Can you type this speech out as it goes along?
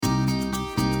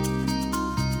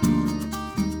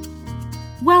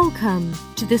Welcome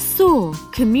to the SOAR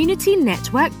Community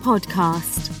Network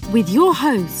podcast with your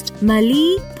host,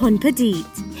 Mali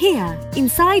Ponpadit. Here,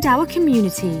 inside our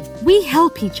community, we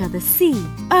help each other see,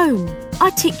 own,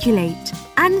 articulate,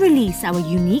 and release our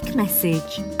unique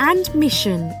message and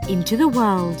mission into the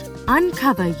world.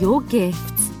 Uncover your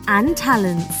gifts and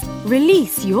talents,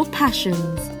 release your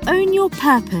passions, own your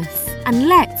purpose, and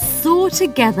let's soar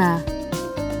together.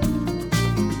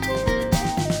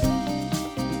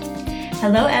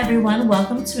 Hello, everyone.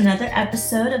 Welcome to another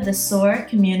episode of the SOAR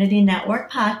Community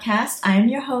Network podcast. I am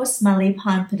your host, Mali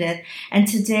Ponpadit, and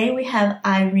today we have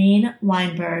Irene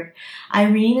Weinberg.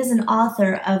 Irene is an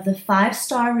author of the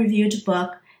 5-star reviewed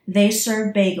book, They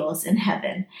Serve Bagels in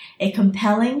Heaven, a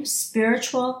compelling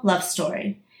spiritual love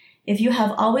story. If you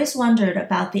have always wondered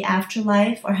about the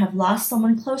afterlife or have lost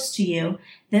someone close to you,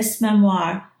 this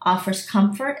memoir offers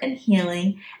comfort and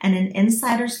healing and an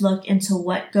insider's look into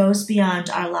what goes beyond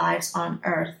our lives on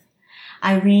earth.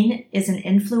 Irene is an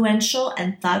influential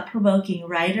and thought-provoking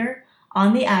writer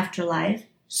on the afterlife,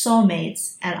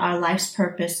 soulmates, and our life's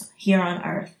purpose here on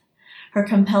earth. Her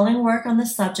compelling work on the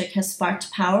subject has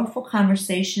sparked powerful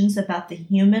conversations about the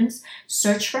human's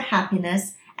search for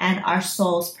happiness and our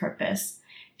soul's purpose.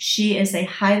 She is a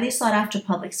highly sought-after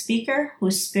public speaker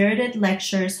whose spirited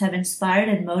lectures have inspired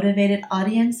and motivated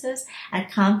audiences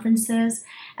at conferences,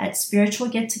 at spiritual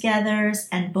get-togethers,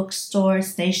 and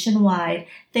bookstores nationwide.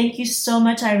 Thank you so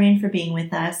much, Irene, for being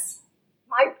with us.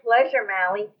 My pleasure,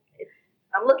 Mally.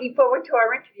 I'm looking forward to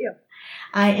our interview.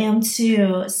 I am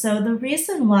too. So the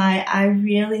reason why I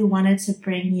really wanted to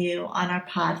bring you on our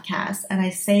podcast, and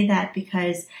I say that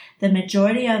because the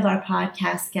majority of our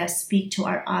podcast guests speak to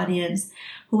our audience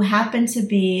who happen to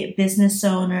be business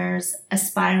owners,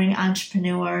 aspiring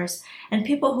entrepreneurs, and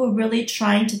people who are really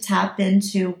trying to tap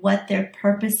into what their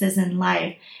purpose is in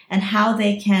life and how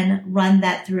they can run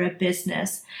that through a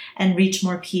business and reach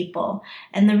more people.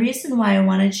 And the reason why I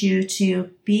wanted you to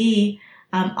be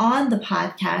on the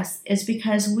podcast is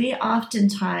because we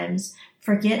oftentimes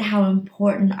forget how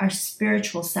important our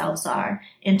spiritual selves are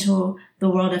into the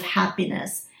world of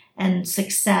happiness and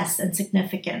success and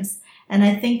significance. And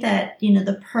I think that,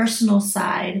 the personal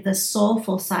side, the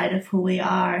soulful side of who we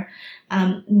are,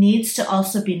 needs to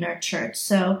also be nurtured.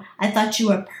 So I thought you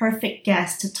were a perfect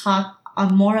guest to talk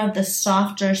on more of the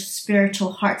softer,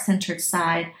 spiritual, heart-centered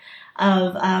side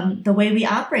of the way we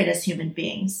operate as human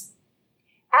beings.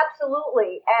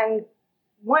 Absolutely. And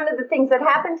one of the things that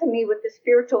happened to me with the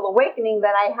spiritual awakening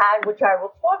that I had, which I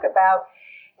will talk about,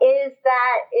 is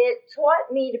that it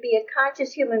taught me to be a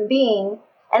conscious human being.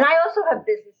 And I also have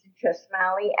business interests,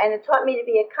 Mally, and it taught me to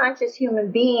be a conscious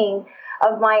human being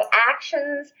of my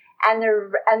actions and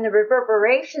the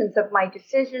reverberations of my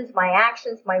decisions, my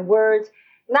actions, my words,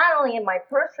 not only in my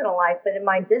personal life, but in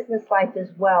my business life as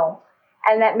well.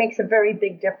 And that makes a very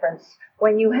big difference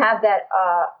when you have that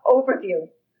overview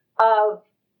of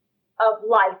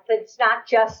life. It's not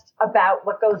just about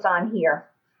what goes on here.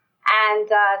 And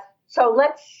so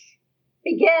let's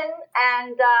begin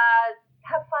and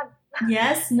have fun.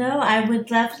 Yes, no, I would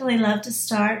definitely love to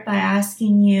start by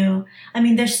asking you,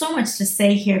 there's so much to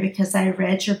say here because I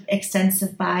read your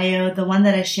extensive bio. The one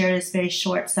that I shared is very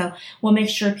short, so we'll make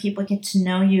sure people get to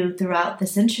know you throughout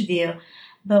this interview.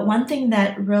 But one thing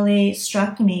that really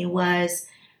struck me was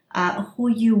who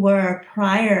you were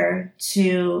prior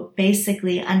to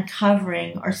basically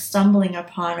uncovering or stumbling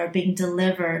upon or being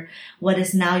delivered what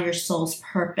is now your soul's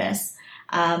purpose.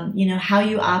 How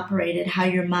you operated, how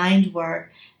your mind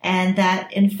worked, and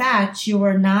that in fact you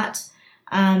were not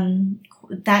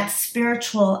that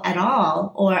spiritual at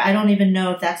all, or I don't even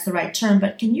know if that's the right term,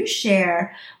 but can you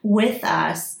share with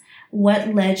us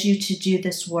what led you to do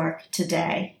this work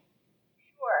today?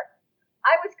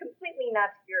 I was completely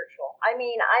not spiritual.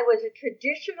 I was a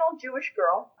traditional Jewish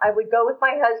girl. I would go with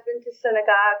my husband to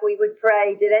synagogue. We would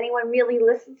pray. Did anyone really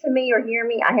listen to me or hear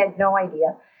me? I had no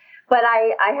idea. But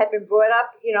I had been brought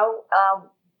up,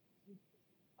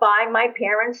 by my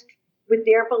parents with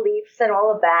their beliefs and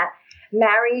all of that.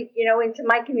 Married, into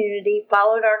my community,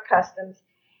 followed our customs.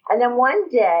 And then one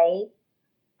day,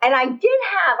 and I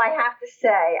have to say,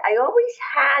 I always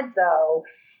had, though,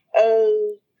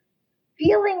 a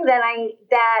feeling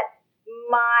that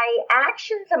my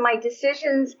actions and my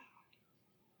decisions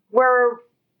were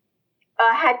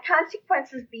had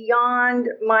consequences beyond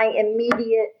my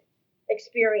immediate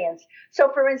experience.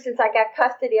 So, for instance, I got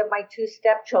custody of my 2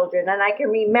 stepchildren, and I can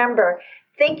remember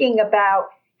thinking about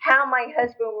how my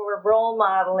husband were role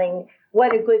modeling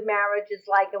what a good marriage is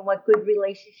like and what good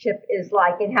relationship is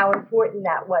like and how important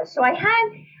that was. So I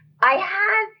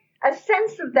had a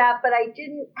sense of that, but I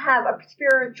didn't have a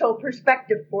spiritual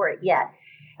perspective for it yet.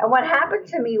 And what happened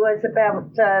to me was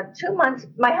about 2 months,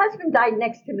 my husband died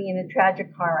next to me in a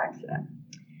tragic car accident.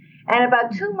 And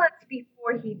about 2 months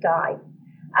before he died,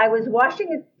 I was washing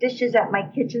the dishes at my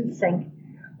kitchen sink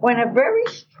when a very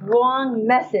strong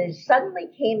message suddenly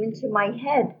came into my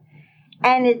head.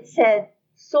 And it said,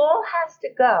 Saul has to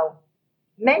go.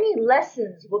 Many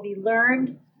lessons will be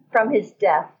learned from his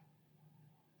death.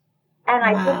 And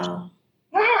I thought,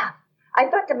 I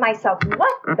thought to myself,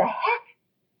 what the heck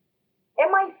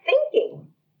am I thinking?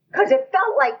 Because it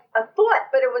felt like a thought,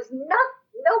 but it was no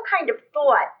kind of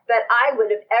thought that I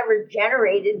would have ever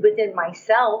generated within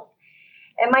myself.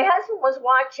 And my husband was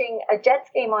watching a Jets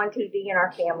game on TV in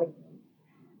our family.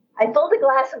 I filled a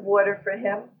glass of water for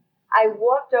him. I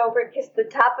walked over, kissed the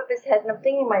top of his head, and I'm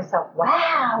thinking to myself,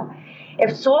 wow,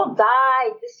 if Saul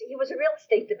died, he was a real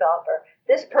estate developer.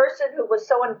 This person who was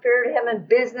so unfair to him in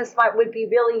business would be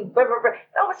really, blah, blah, blah.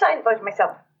 And all of a sudden I thought to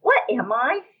myself, what am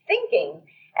I thinking?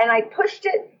 And I pushed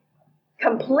it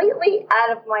completely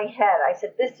out of my head. I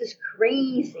said, this is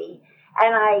crazy.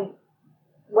 And I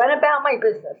went about my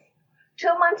business. 2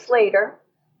 months later,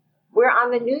 we're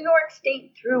on the New York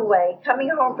State Thruway coming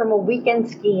home from a weekend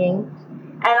skiing.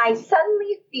 And I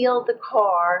suddenly feel the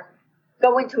car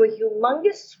go into a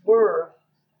humongous swerve.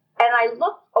 And I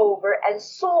look over and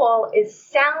Saul is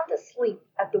sound asleep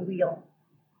at the wheel.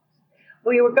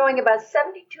 We were going about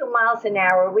 72 miles an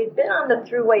hour. We'd been on the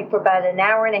thruway for about an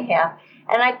hour and a half.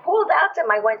 And I called out to him.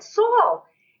 I went, Saul.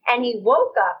 And he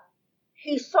woke up.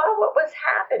 He saw what was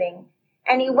happening.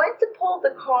 And he went to pull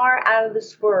the car out of the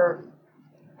swerve.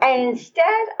 And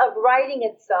instead of righting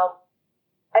itself,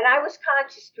 and I was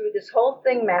conscious through this whole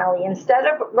thing, Mally, instead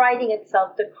of righting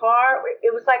itself, the car,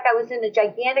 it was like I was in a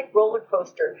gigantic roller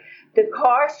coaster. The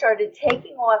car started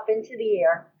taking off into the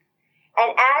air.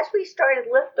 And as we started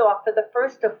liftoff for the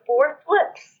first of 4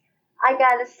 flips, I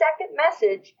got a second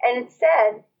message, and it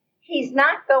said, he's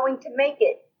not going to make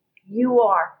it. You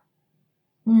are.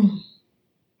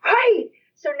 Right.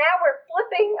 So now we're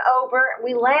flipping over.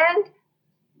 We land,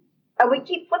 and we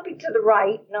keep flipping to the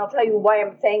right, and I'll tell you why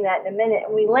I'm saying that in a minute.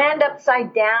 And we land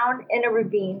upside down in a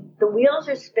ravine. The wheels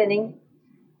are spinning.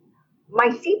 My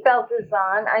seatbelt is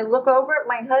on. I look over at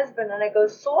my husband, and I go,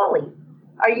 Saulie,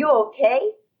 are you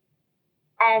okay?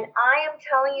 And I am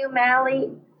telling you,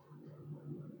 Mally,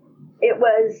 it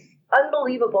was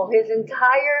unbelievable. His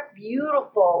entire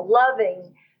beautiful,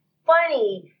 loving,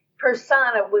 funny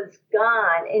persona was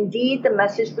gone. Indeed, the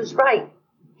message was right.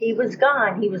 He was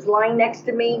gone. He was lying next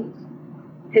to me.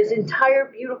 His entire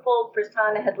beautiful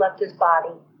persona had left his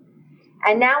body.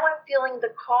 And now I'm feeling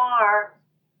the car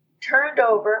turned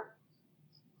over,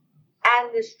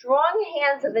 and the strong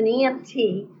hands of an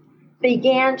EMT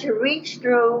began to reach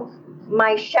through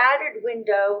my shattered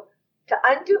window to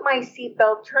undo my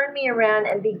seatbelt, turn me around,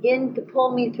 and begin to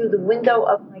pull me through the window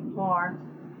of my car.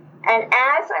 And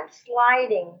as I'm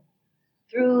sliding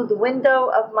through the window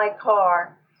of my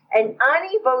car, an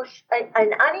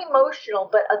unemotional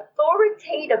but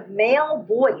authoritative male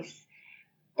voice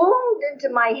boomed into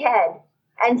my head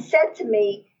and said to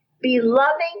me, be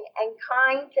loving and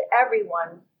kind to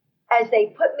everyone, as they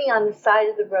put me on the side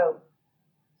of the road.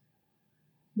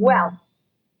 Well,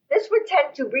 this would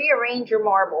tend to rearrange your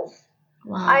marbles.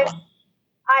 Wow. I've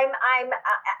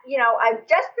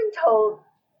just been told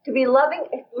to be loving,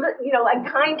 and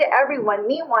kind to everyone.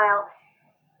 Meanwhile,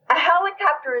 a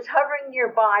helicopter is hovering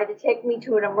nearby to take me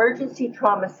to an emergency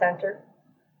trauma center.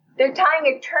 They're tying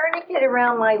a tourniquet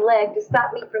around my leg to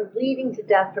stop me from bleeding to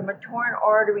death from a torn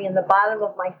artery in the bottom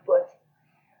of my foot.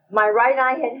 My right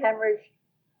eye had hemorrhaged.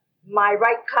 My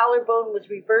right collarbone was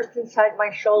reversed inside my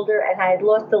shoulder, and I had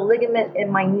lost a ligament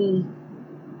in my knee.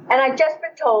 And I'd just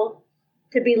been told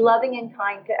to be loving and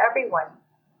kind to everyone.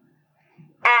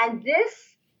 And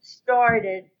this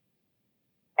started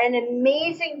an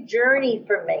amazing journey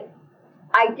for me.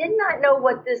 I did not know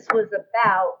what this was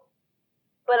about,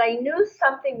 but I knew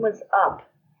something was up.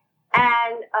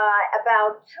 And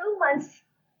about 2 months,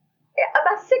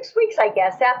 about 6 weeks, I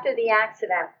guess, after the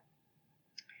accident,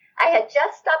 I had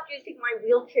just stopped using my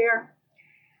wheelchair.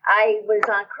 I was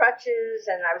on crutches,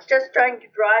 and I was just trying to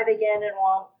drive again and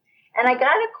all. And I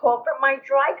got a call from my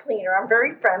dry cleaner. I'm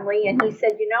very friendly. And he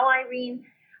said, Irene,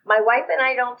 my wife and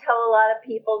I don't tell a lot of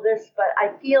people this, but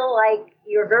I feel like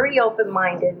you're very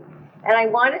open-minded. And I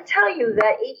want to tell you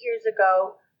that 8 years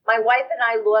ago, my wife and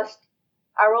I lost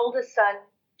our oldest son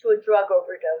to a drug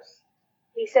overdose.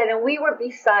 He said, and we were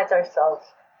besides ourselves.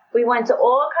 We went to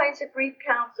all kinds of grief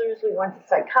counselors. We went to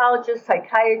psychologists,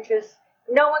 psychiatrists.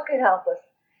 No one could help us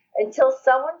until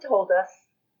someone told us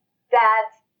that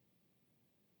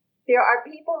there are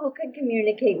people who can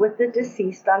communicate with the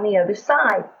deceased on the other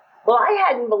side. Well, I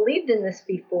hadn't believed in this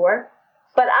before,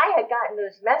 but I had gotten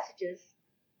those messages,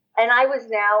 and I was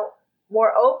now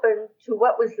more open to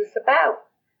what was this about.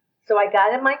 So I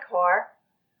got in my car,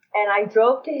 and I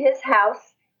drove to his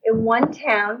house in one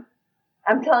town.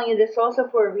 I'm telling you this also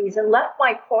for a reason. Left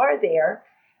my car there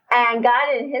and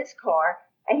got in his car,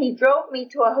 and he drove me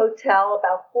to a hotel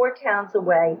about 4 towns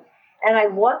away. And I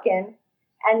walk in,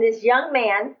 and this young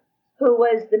man who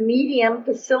was the medium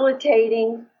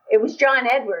facilitating, it was John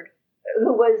Edward,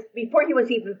 who was, before he was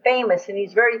even famous, and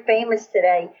he's very famous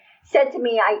today, said to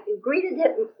me, I greeted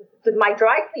him, my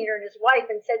dry cleaner and his wife,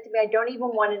 and said to me, I don't even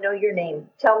want to know your name.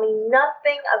 Tell me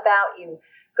nothing about you.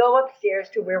 Go upstairs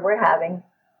to where we're having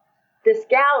this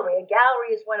gallery. A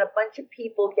gallery is when a bunch of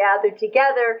people gather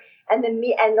together, and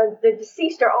the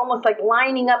deceased are almost like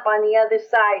lining up on the other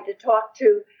side to talk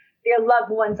to their loved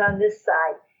ones on this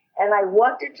side. And I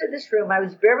walked into this room. I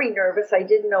was very nervous. I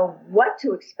didn't know what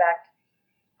to expect.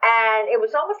 And it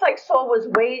was almost like Saul was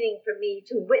waiting for me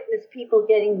to witness people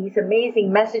getting these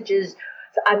amazing messages.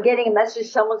 So I'm getting a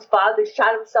message, someone's father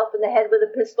shot himself in the head with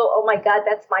a pistol. Oh my God,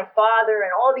 that's my father,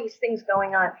 and all these things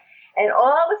going on. And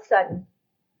all of a sudden,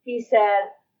 he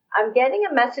said, I'm getting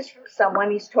a message from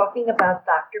someone. He's talking about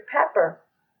Dr. Pepper.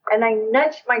 And I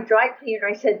nudged my dry cleaner.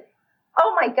 I said,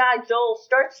 oh my God, Joel,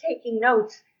 start taking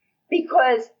notes.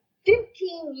 Because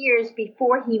 15 years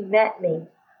before he met me,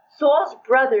 Saul's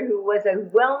brother, who was a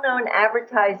well-known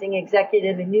advertising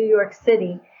executive in New York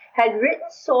City, had written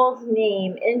Saul's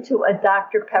name into a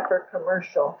Dr. Pepper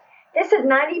commercial. This had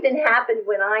not even happened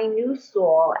when I knew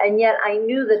Saul, and yet I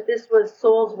knew that this was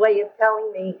Saul's way of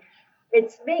telling me,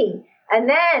 it's me. And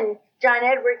then John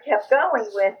Edward kept going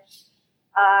with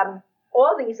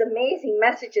all these amazing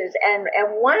messages, and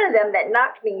one of them that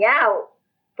knocked me out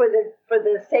for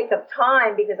the sake of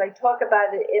time, because I talk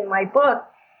about it in my book,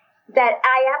 that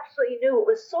I absolutely knew it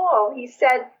was Saul. He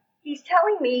said, he's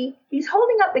telling me, he's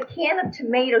holding up a can of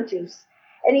tomato juice,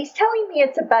 and he's telling me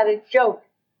it's about a joke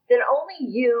that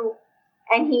only you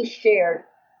and he shared.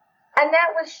 And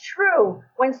that was true.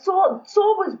 When Saul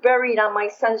was buried on my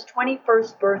son's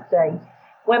 21st birthday,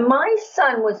 when my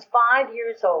son was 5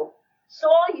 years old,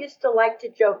 Saul used to like to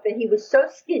joke that he was so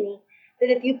skinny that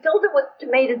if you filled it with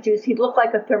tomato juice, he'd look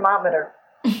like a thermometer.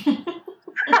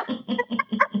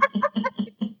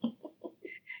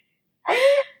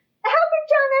 How could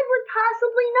John Edward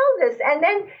possibly know this? And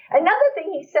then another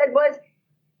thing he said was,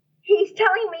 he's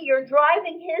telling me you're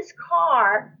driving his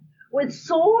car with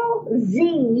Saul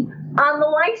Z on the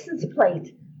license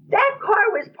plate. That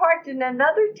car was parked in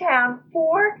another town,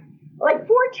 4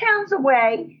 towns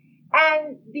away,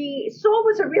 and Saul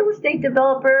was a real estate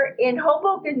developer in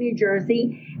Hoboken, New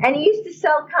Jersey, and he used to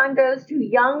sell condos to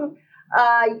young,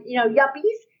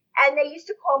 yuppies, and they used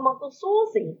to call him Uncle Saul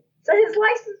Z. So his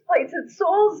license plate said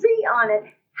Saul Z on it.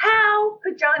 How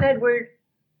could John Edward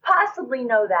possibly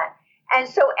know that? And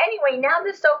so anyway, now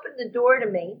this opened the door to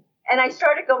me, and I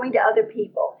started going to other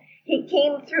people. He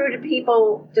came through to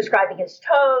people describing his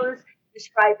toes,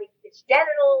 describing his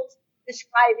genitals,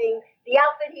 describing the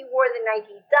outfit he wore the night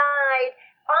he died,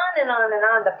 on and on and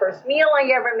on, the first meal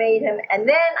I ever made him. And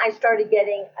then I started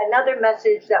getting another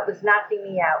message that was knocking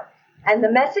me out. And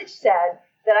the message said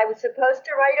that I was supposed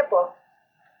to write a book,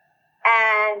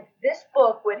 and this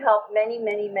book would help many,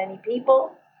 many, many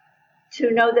people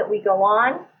to know that we go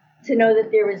on, to know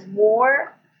that there is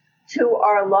more to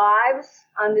our lives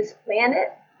on this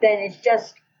planet than is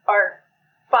just our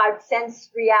 5 cents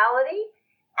reality,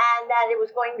 and that it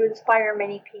was going to inspire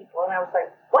many people. And I was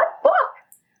like, what book?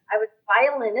 I was a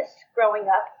violinist growing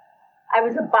up. I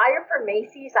was a buyer for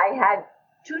Macy's. I had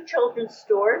 2 children's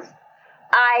stores.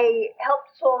 I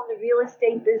helped Saul in the real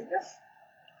estate business.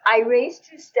 I raised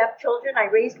 2 stepchildren. I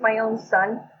raised my own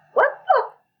son. What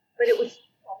book? But it was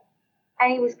Saul.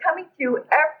 And he was coming through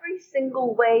every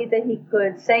single way that he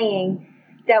could, saying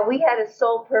that we had a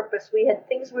sole purpose. We had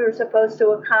things we were supposed to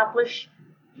accomplish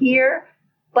here,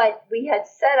 but we had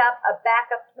set up a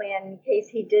backup plan in case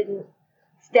he didn't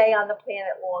stay on the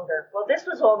planet longer. Well, this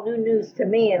was all new news to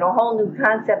me and a whole new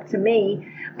concept to me,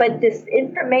 but this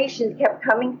information kept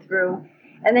coming through.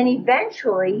 And then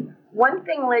eventually, one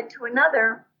thing led to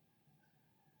another,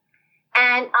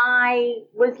 and I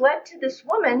was led to this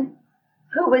woman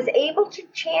who was able to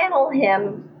channel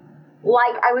him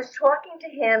like I was talking to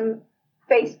him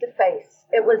face to face.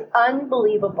 It was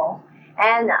unbelievable.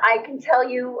 And I can tell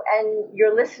you and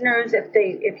your listeners,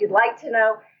 if you'd like to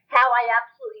know, how I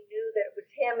absolutely knew that it was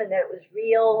him and that it was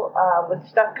real, with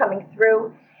stuff coming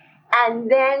through.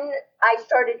 And then I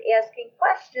started asking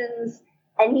questions,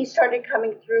 and he started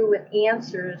coming through with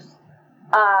answers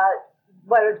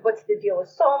what's the deal with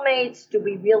soulmates? Do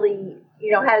we really,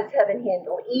 how does heaven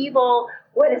handle evil?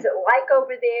 What is it like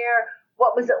over there?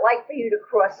 What was it like for you to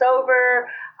cross over?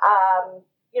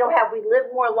 Have we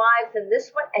lived more lives than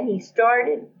this one? And he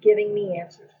started giving me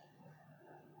answers.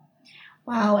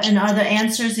 Wow. And are the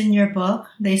answers in your book?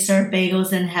 They serve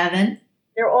bagels in heaven?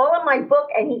 They're all in my book,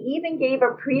 and he even gave a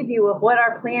preview of what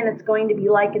our planet's going to be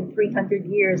like in 300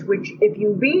 years, which if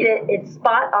you read it, it's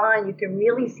spot on. You can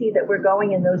really see that we're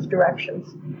going in those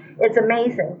directions. It's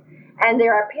amazing. And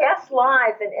there are past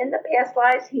lives, and in the past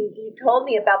lives, he told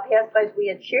me about past lives we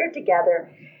had shared together.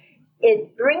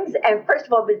 It brings, and first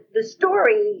of all, the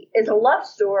story is a love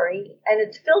story, and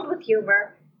it's filled with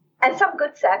humor and some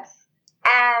good sex,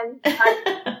 and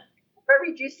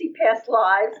very juicy past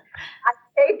lives. I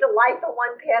saved a life in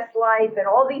one past life and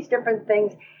all these different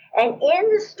things. And in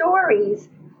the stories,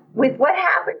 with what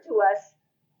happened to us,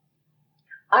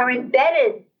 are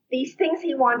embedded these things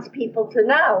he wants people to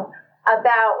know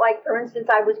about, like, for instance,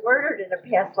 I was murdered in a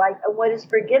past life, and what is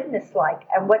forgiveness like,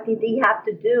 and what did he have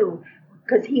to do?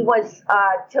 Because he was,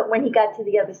 when he got to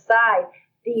the other side,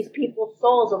 these people's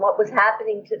souls and what was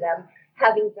happening to them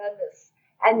having done this.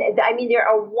 And, I mean, there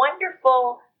are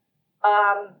wonderful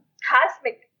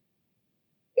cosmic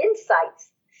insights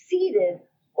seeded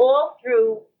all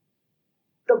through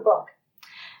the book.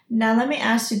 Now, let me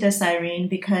ask you this, Irene,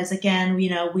 because again,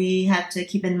 we have to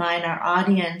keep in mind our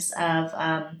audience of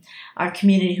our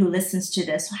community who listens to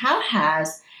this. How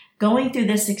has going through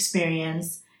this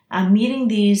experience, meeting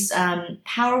these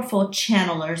powerful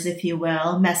channelers, if you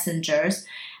will, messengers,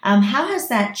 how has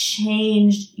that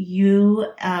changed you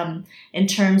in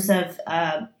terms of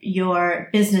your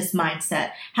business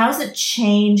mindset? How has it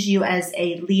changed you as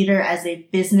a leader, as a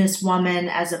businesswoman,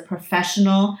 as a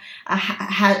professional?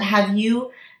 Have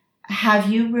you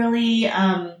really,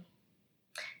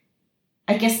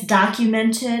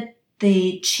 documented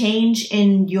the change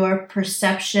in your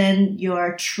perception,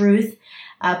 your truth,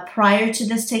 prior to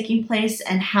this taking place,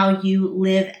 and how you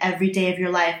live every day of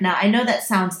your life? Now, I know that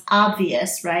sounds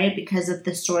obvious, right, because of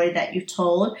the story that you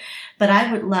told, but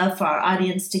I would love for our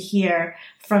audience to hear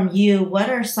from you.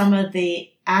 What are some of the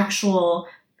actual,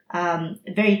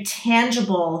 very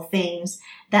tangible things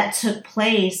that took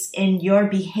place in your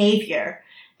behavior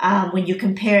when you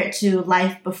compare it to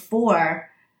life before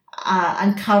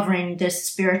uncovering this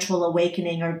spiritual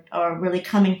awakening, or really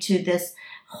coming to this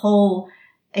whole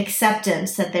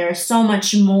acceptance that there is so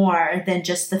much more than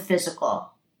just the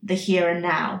physical, the here and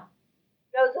now?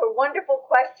 Those are wonderful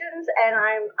questions, and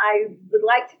I would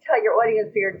like to tell your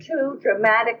audience there are two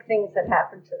dramatic things that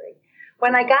happened to me.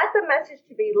 When I got the message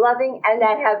to be loving, and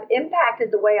that have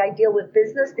impacted the way I deal with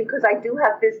business, because I do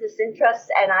have business interests,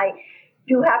 and I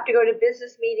do have to go to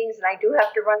business meetings, and I do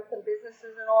have to run some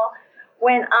businesses and all.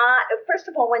 First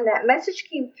of all, when that message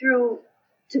came through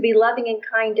to be loving and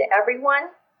kind to everyone,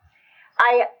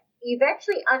 I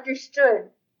eventually understood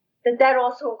that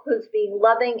also includes being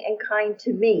loving and kind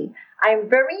to me. I'm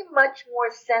very much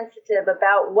more sensitive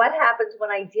about what happens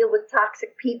when I deal with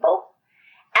toxic people,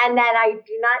 and that I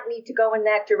do not need to go in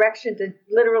that direction to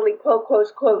literally, quote,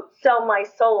 close quote, sell my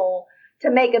soul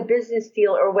to make a business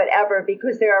deal or whatever,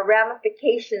 because there are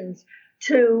ramifications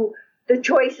to the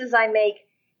choices I make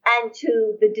and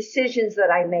to the decisions that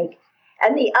I make.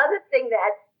 And the other thing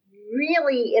that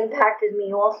really impacted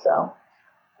me also,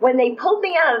 when they pulled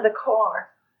me out of the car,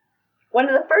 one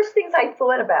of the first things I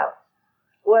thought about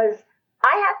was,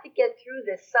 I have to get through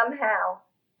this somehow,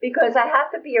 because I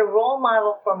have to be a role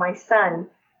model for my son,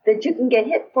 that you can get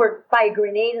hit by a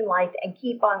grenade in life and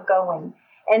keep on going.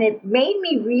 And it made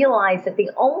me realize that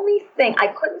the only thing, I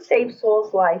couldn't save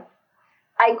Saul's life,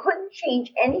 I couldn't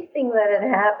change anything that had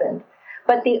happened,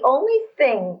 but the only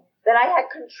thing that I had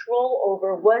control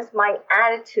over was my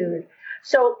attitude.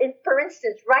 So, for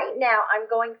instance, right now I'm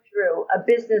going through a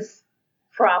business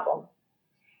problem.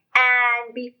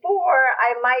 And before,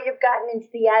 I might have gotten into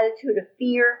the attitude of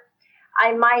fear.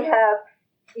 I might have,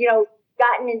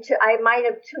 I might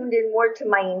have tuned in more to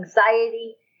my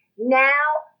anxiety. Now,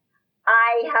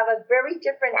 I have a very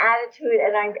different attitude,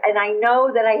 and I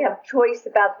know that I have choice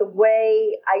about the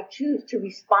way I choose to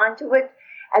respond to it,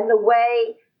 and the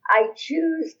way I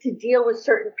choose to deal with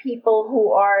certain people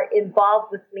who are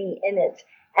involved with me in it.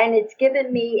 And it's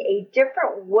given me a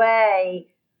different way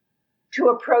to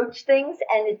approach things,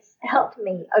 and it's helped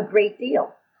me a great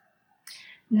deal.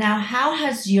 Now, how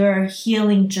has your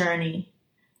healing journey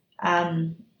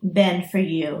been for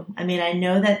you? I mean, I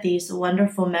know that these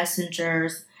wonderful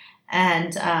messengers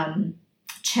and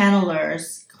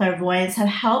channelers, clairvoyants, have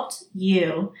helped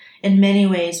you in many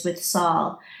ways with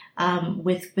Saul,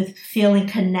 with feeling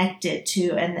connected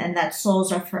to, and that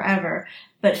souls are forever.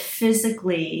 but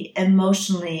physically,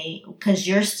 emotionally, because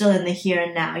you're still in the here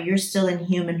and now, you're still in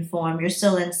human form, you're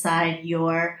still inside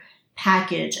your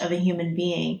package of a human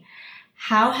being.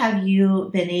 How have you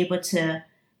been able to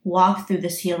walk through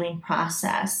this healing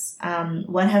process?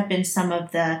 What have been some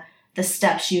of the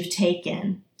steps you've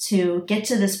taken to get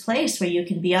to this place where you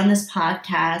can be on this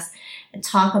podcast and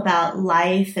talk about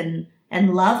life and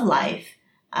love life,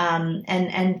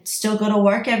 and still go to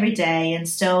work every day and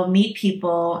still meet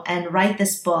people and write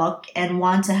this book and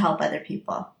want to help other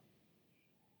people?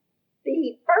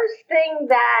 The first thing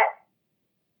that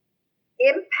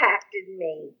impacted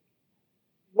me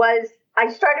was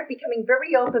I started becoming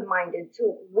very open-minded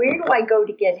to where do I go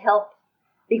to get help,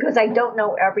 because I don't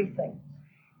know everything.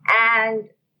 And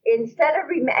instead of,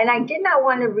 and I did not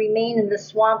want to remain in the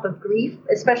swamp of grief,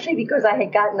 especially because I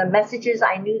had gotten the messages.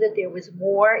 I knew that there was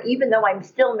more, even though I'm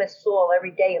still Miss Saul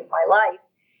every day of my life.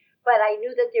 But I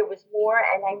knew that there was more,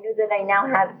 and I knew that I now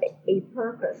had a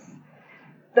purpose.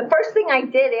 The first thing I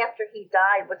did after he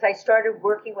died was I started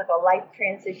working with a life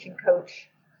transition coach.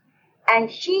 And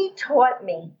she taught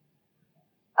me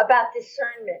about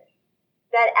discernment,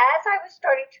 that as I was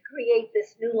starting to create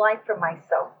this new life for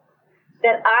myself,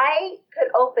 that I could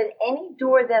open any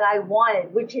door that I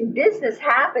wanted, which in business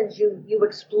happens. You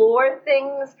explore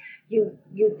things,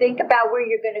 you think about where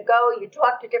you're going to go, you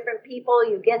talk to different people,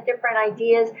 you get different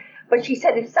ideas. But she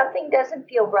said, if something doesn't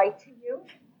feel right to you,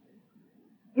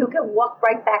 you can walk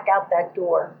right back out that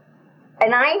door.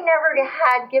 And I never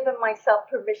had given myself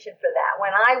permission for that.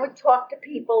 When I would talk to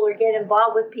people or get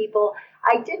involved with people,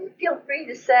 I didn't feel free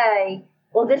to say,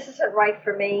 well, this isn't right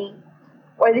for me,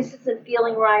 or this isn't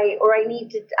feeling right, or I need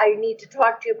to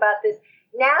talk to you about this.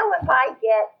 Now, if I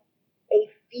get a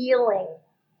feeling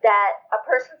that a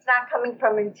person's not coming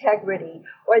from integrity,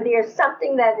 or there's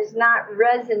something that is not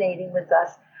resonating with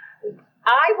us,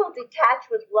 I will detach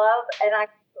with love and I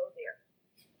can go there.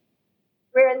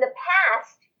 Where in the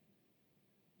past,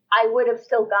 I would have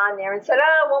still gone there and said,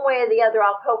 oh, one way or the other,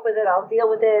 I'll cope with it, I'll deal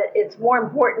with it. It's more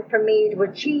important for me to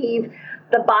achieve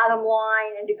the bottom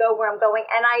line and to go where I'm going.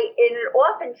 And it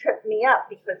often tripped me up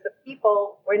because the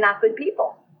people were not good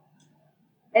people.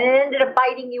 And it ended up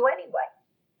biting you anyway.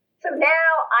 So now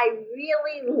I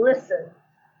really listen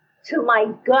to my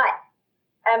gut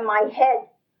and my head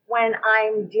when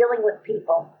I'm dealing with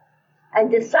people and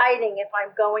deciding if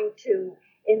I'm going to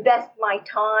invest my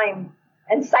time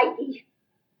and psyche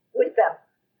with them.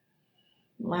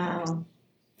 Wow,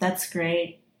 that's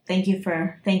great. Thank you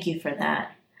for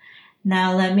that.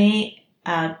 Now let me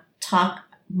talk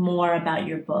more about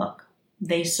your book,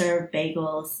 They Serve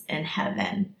Bagels in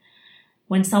Heaven.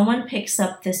 When someone picks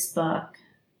up this book,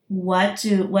 what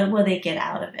will they get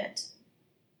out of it?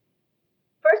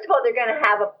 First of all, they're going to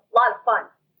have a lot of fun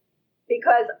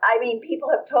because, people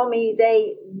have told me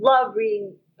they love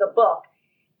reading the book.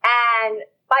 And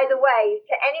by the way,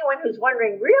 to anyone who's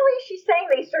wondering, really, she's saying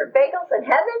they serve bagels in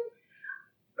heaven?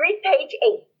 Read page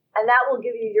 8, and that will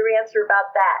give you your answer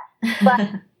about that.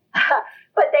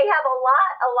 But they have a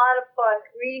lot of fun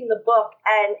reading the book.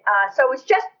 And so it's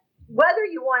just, whether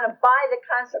you want to buy the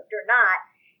concept or not,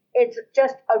 it's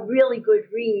just a really good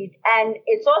read. And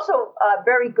it's also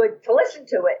very good to listen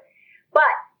to it. But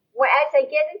as they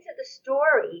get into the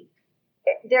story,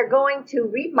 they're going to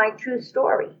read my true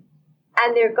story.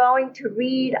 And they're going to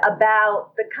read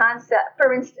about the concept.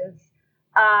 For instance,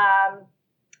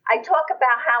 I talk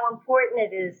about how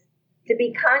important it is to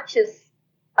be conscious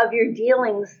of your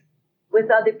dealings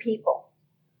with other people.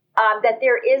 That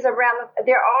there is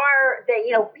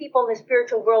people in the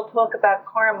spiritual world talk about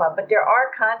karma, but there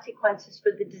are consequences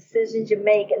for the decisions you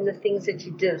make and the things that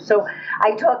you do. So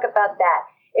I talk about that.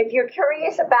 If you're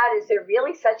curious about, is there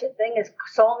really such a thing as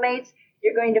soulmates?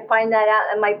 You're going to find that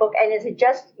out in my book. And is it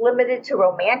just limited to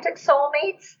romantic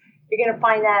soulmates? You're going to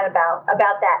find that about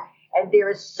that. And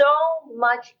there is so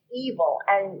much evil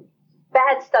and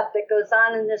bad stuff that goes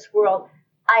on in this world.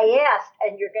 I asked,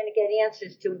 and you're going to get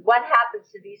answers to what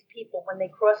happens to these people when they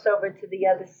cross over to the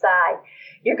other side.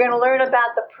 You're going to learn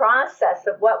about the process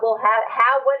of what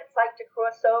it's like to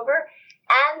cross over,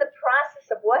 and the process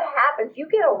of what happens. You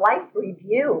get a life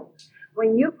review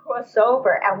when you cross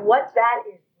over and what that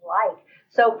is like.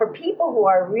 So for people who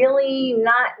are really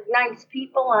not nice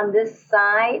people on this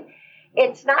side,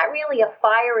 it's not really a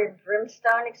fire and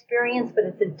brimstone experience, but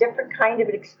it's a different kind of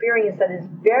an experience that is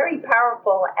very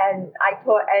powerful. And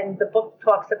the book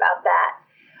talks about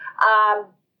that.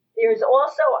 There's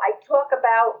also, I talk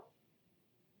about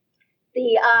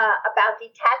about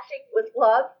detaching with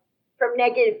love from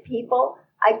negative people.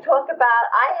 I talk about,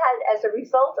 as a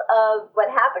result of what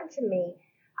happened to me,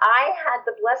 I had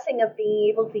the blessing of being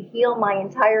able to heal my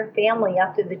entire family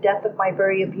after the death of my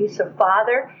very abusive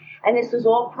father. And this was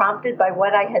all prompted by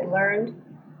what I had learned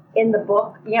in the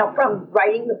book, from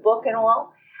writing the book and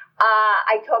all.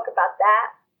 I talk about that.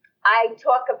 I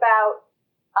talk about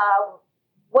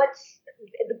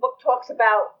the book talks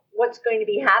about what's going to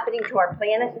be happening to our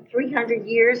planet in 300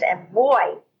 years. And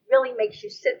boy, really makes you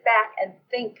sit back and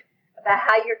think about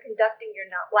how you're conducting your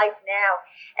life now.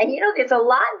 And there's a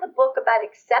lot in the book about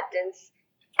acceptance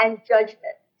and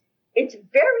judgment. It's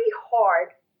very hard,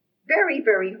 very,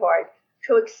 very hard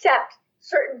to accept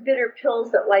certain bitter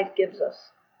pills that life gives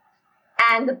us.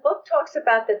 And the book talks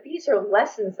about that these are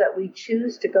lessons that we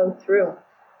choose to go through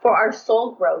for our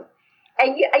soul growth.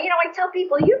 And, I tell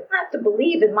people, you don't have to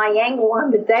believe in my angle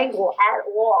on the dangle at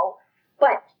all.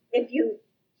 But if you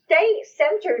stay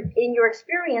centered in your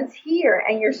experience here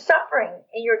and you're suffering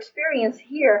in your experience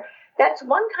here, that's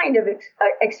one kind of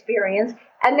experience.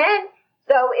 And then,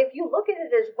 though, if you look at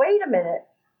it as, wait a minute,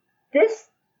 this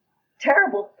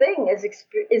terrible thing is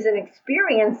an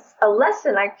experience, a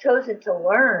lesson I've chosen to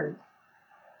learn.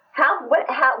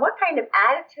 What kind of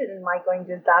attitude am I going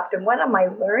to adopt, and what am I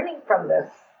learning from this?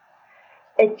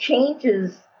 It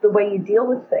changes the way you deal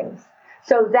with things.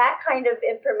 So that kind of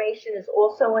information is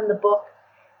also in the book.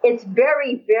 It's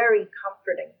very, very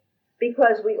comforting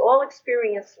because we all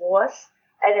experience loss,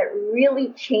 and it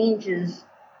really changes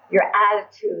your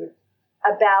attitude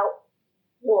about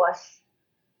loss.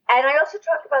 And I also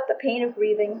talk about the pain of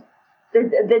grieving,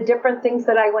 the different things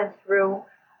that I went through.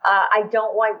 I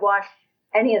don't whitewash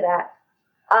any of that,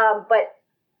 but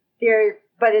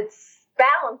it's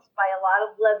balanced by a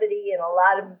lot of levity and a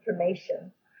lot of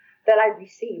information that I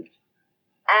received.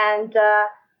 And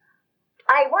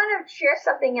I want to share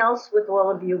something else with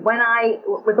all of you.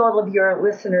 With all of your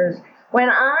listeners, when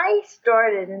I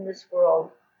started in this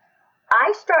world,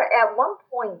 at one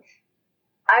point,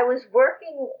 I was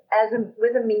working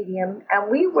with a medium, and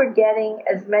we were getting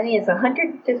as many as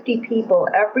 150 people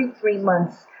every 3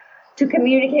 months to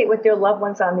communicate with their loved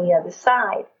ones on the other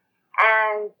side.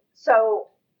 And so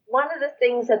one of the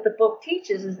things that the book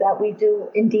teaches is that we do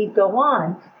indeed go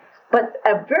on. But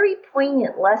a very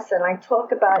poignant lesson I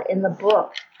talk about in the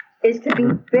book is to be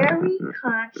very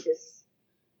conscious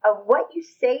of what you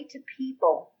say to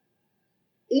people,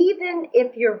 even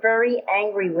if you're very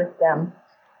angry with them.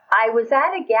 I was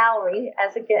at a gallery,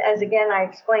 as again I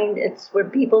explained, it's where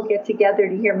people get together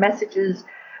to hear messages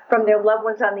from their loved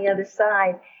ones on the other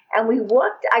side. And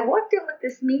I walked in with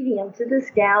this medium to this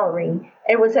gallery.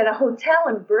 It was at a hotel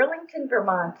in Burlington,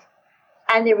 Vermont.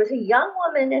 And there was a young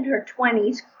woman in her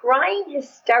 20s crying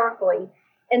hysterically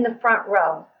in the front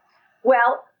row.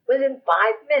 Well, within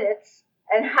 5 minutes,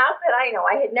 and how could I know?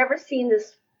 I had never seen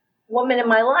this woman in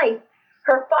my life.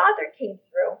 Her father came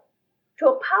through to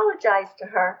apologize to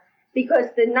her because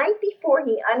the night before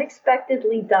he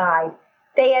unexpectedly died,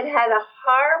 they had had a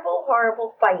horrible,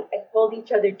 horrible fight and called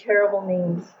each other terrible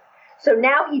names. So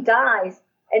now he dies,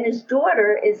 and his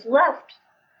daughter is left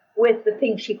with the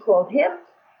things she called him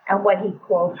and what he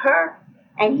called her.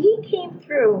 And he came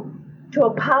through to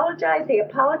apologize. They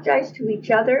apologized to each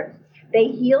other. They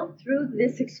healed through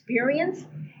this experience.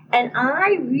 And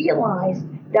I realized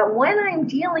that when I'm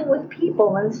dealing with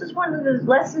people, and this is one of the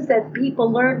lessons that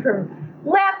people learn from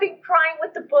laughing, crying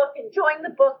with the book, enjoying the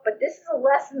book, but this is a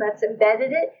lesson that's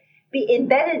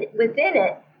embedded within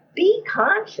it. Be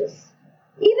conscious.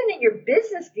 Even in your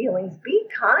business dealings, be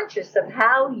conscious of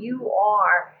how you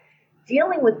are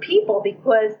dealing with people,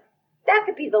 because that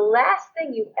could be the last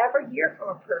thing you ever hear from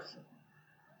a person,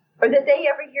 or that they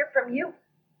ever hear from you.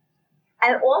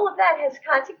 And all of that has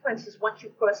consequences once you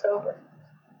cross over.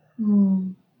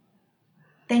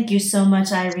 Thank you so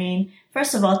much, Irene.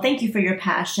 First of all, thank you for your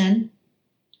passion,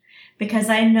 because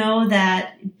I know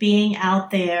that being out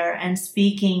there and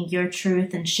speaking your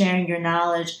truth and sharing your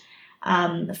knowledge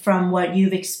from what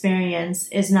you've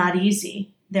experienced is not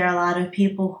easy. There are a lot of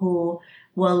people who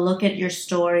will look at your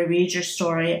story, read your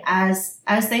story as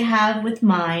they have with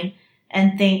mine,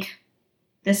 and think,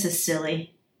 this is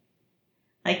silly.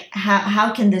 Like,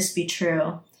 how can this be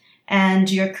true? And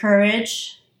your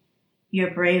courage,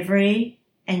 your bravery,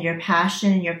 and your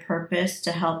passion and your purpose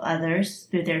to help others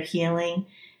through their healing,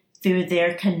 through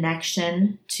their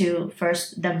connection to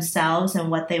first themselves and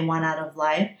what they want out of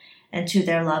life, and to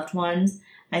their loved ones,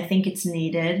 I think it's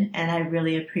needed. And I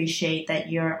really appreciate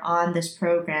that you're on this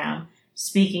program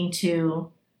speaking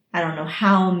to, I don't know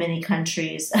how many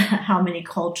countries, how many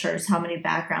cultures, how many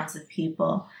backgrounds of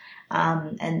people,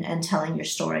 and telling your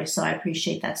story. So I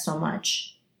appreciate that so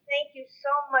much. Thank you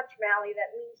so much, Mally.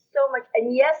 That means so much.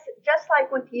 And yes, just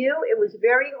like with you, it was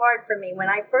very hard for me when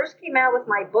I first came out with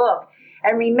my book.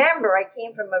 And remember, I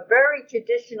came from a very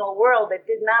traditional world that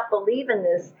did not believe in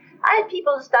this. I had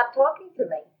people who stopped talking to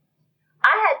me.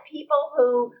 I had people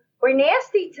who were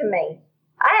nasty to me.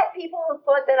 I had people who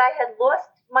thought that I had lost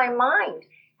my mind.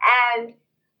 And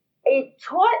it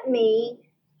taught me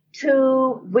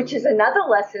to, which is another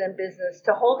lesson in business,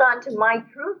 to hold on to my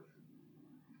truth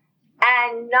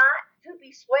and not to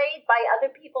be swayed by other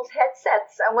people's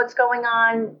headsets and what's going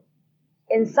on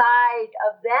inside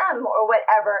of them or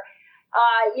whatever.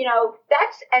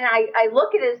 And I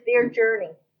look at it as their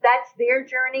journey. That's their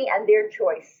journey and their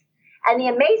choice. And the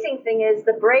amazing thing is,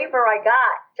 the braver I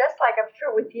got, just like I'm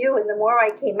sure with you, and the more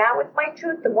I came out with my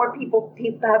truth, the more people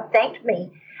have thanked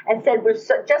me and said, we're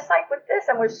so, just like with this,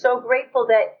 and we're so grateful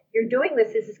that you're doing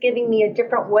this. This is giving me a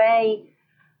different way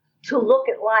to look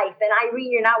at life. And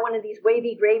Irene, you're not one of these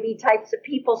wavy gravy types of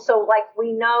people, so like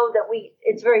we know that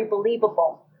it's very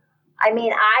believable. I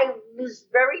mean, I was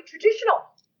very traditional.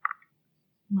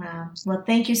 Wow. Well,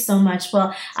 thank you so much.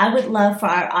 Well, I would love for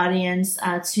our audience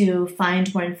to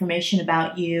find more information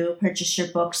about you, purchase your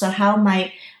book. So how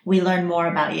might we learn more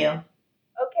about you?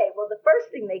 Okay. Well, the first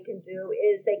thing they can do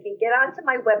is they can get onto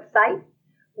my website,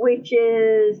 which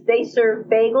is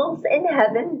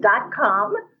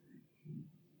theyservebagelsinheaven.com.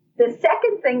 The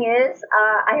second thing is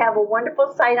I have a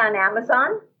wonderful site on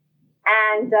Amazon,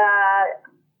 and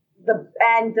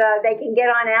they can get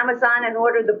on Amazon and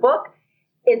order the book.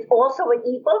 It's also an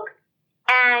ebook,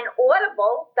 and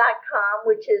audible.com,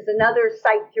 which is another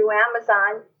site through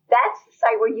Amazon. That's the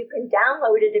site where you can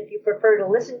download it if you prefer to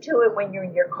listen to it when you're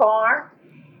in your car.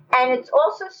 And it's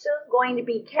also soon going to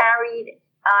be carried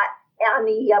on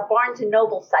the Barnes &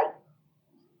 Noble site.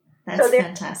 That's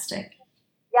fantastic.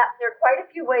 Yeah, there are quite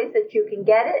a few ways that you can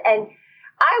get it. And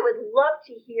I would love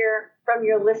to hear from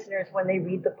your listeners when they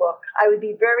read the book. I would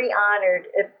be very honored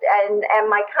and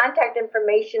my contact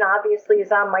information obviously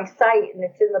is on my site and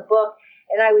it's in the book.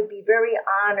 And I would be very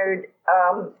honored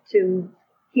to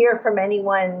hear from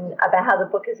anyone about how the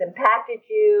book has impacted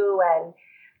you and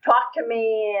talk to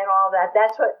me and all that.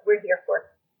 That's what we're here for.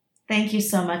 Thank you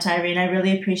so much, Irene. I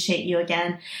really appreciate you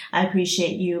again. I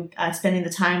appreciate you spending the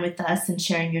time with us and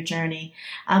sharing your journey.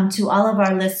 To all of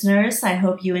our listeners, I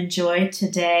hope you enjoyed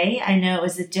today. I know it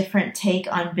was a different take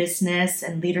on business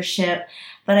and leadership,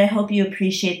 but I hope you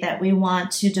appreciate that we want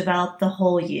to develop the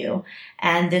whole you.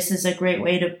 And this is a great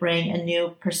way to bring a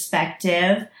new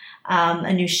perspective,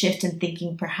 a new shift in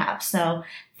thinking perhaps. So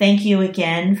thank you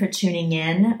again for tuning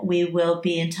in. We will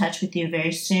be in touch with you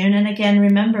very soon. And again,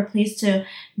 remember, please to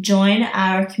join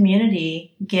our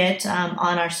community, get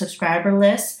on our subscriber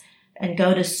list and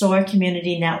go to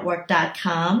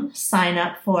soarcommunitynetwork.com, sign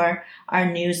up for our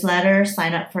newsletter,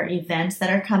 sign up for events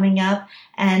that are coming up,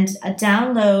 and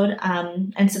download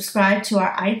and subscribe to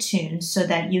our iTunes so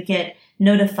that you get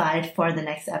notified for the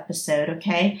next episode,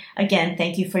 okay? Again,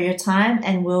 thank you for your time,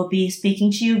 and we'll be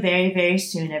speaking to you very, very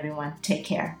soon, everyone. Take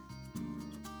care.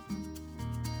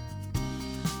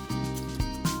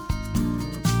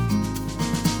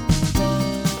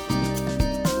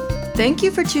 Thank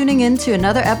you for tuning in to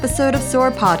another episode of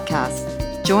SOAR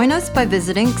Podcast. Join us by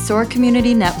visiting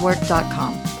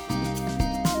soarcommunitynetwork.com.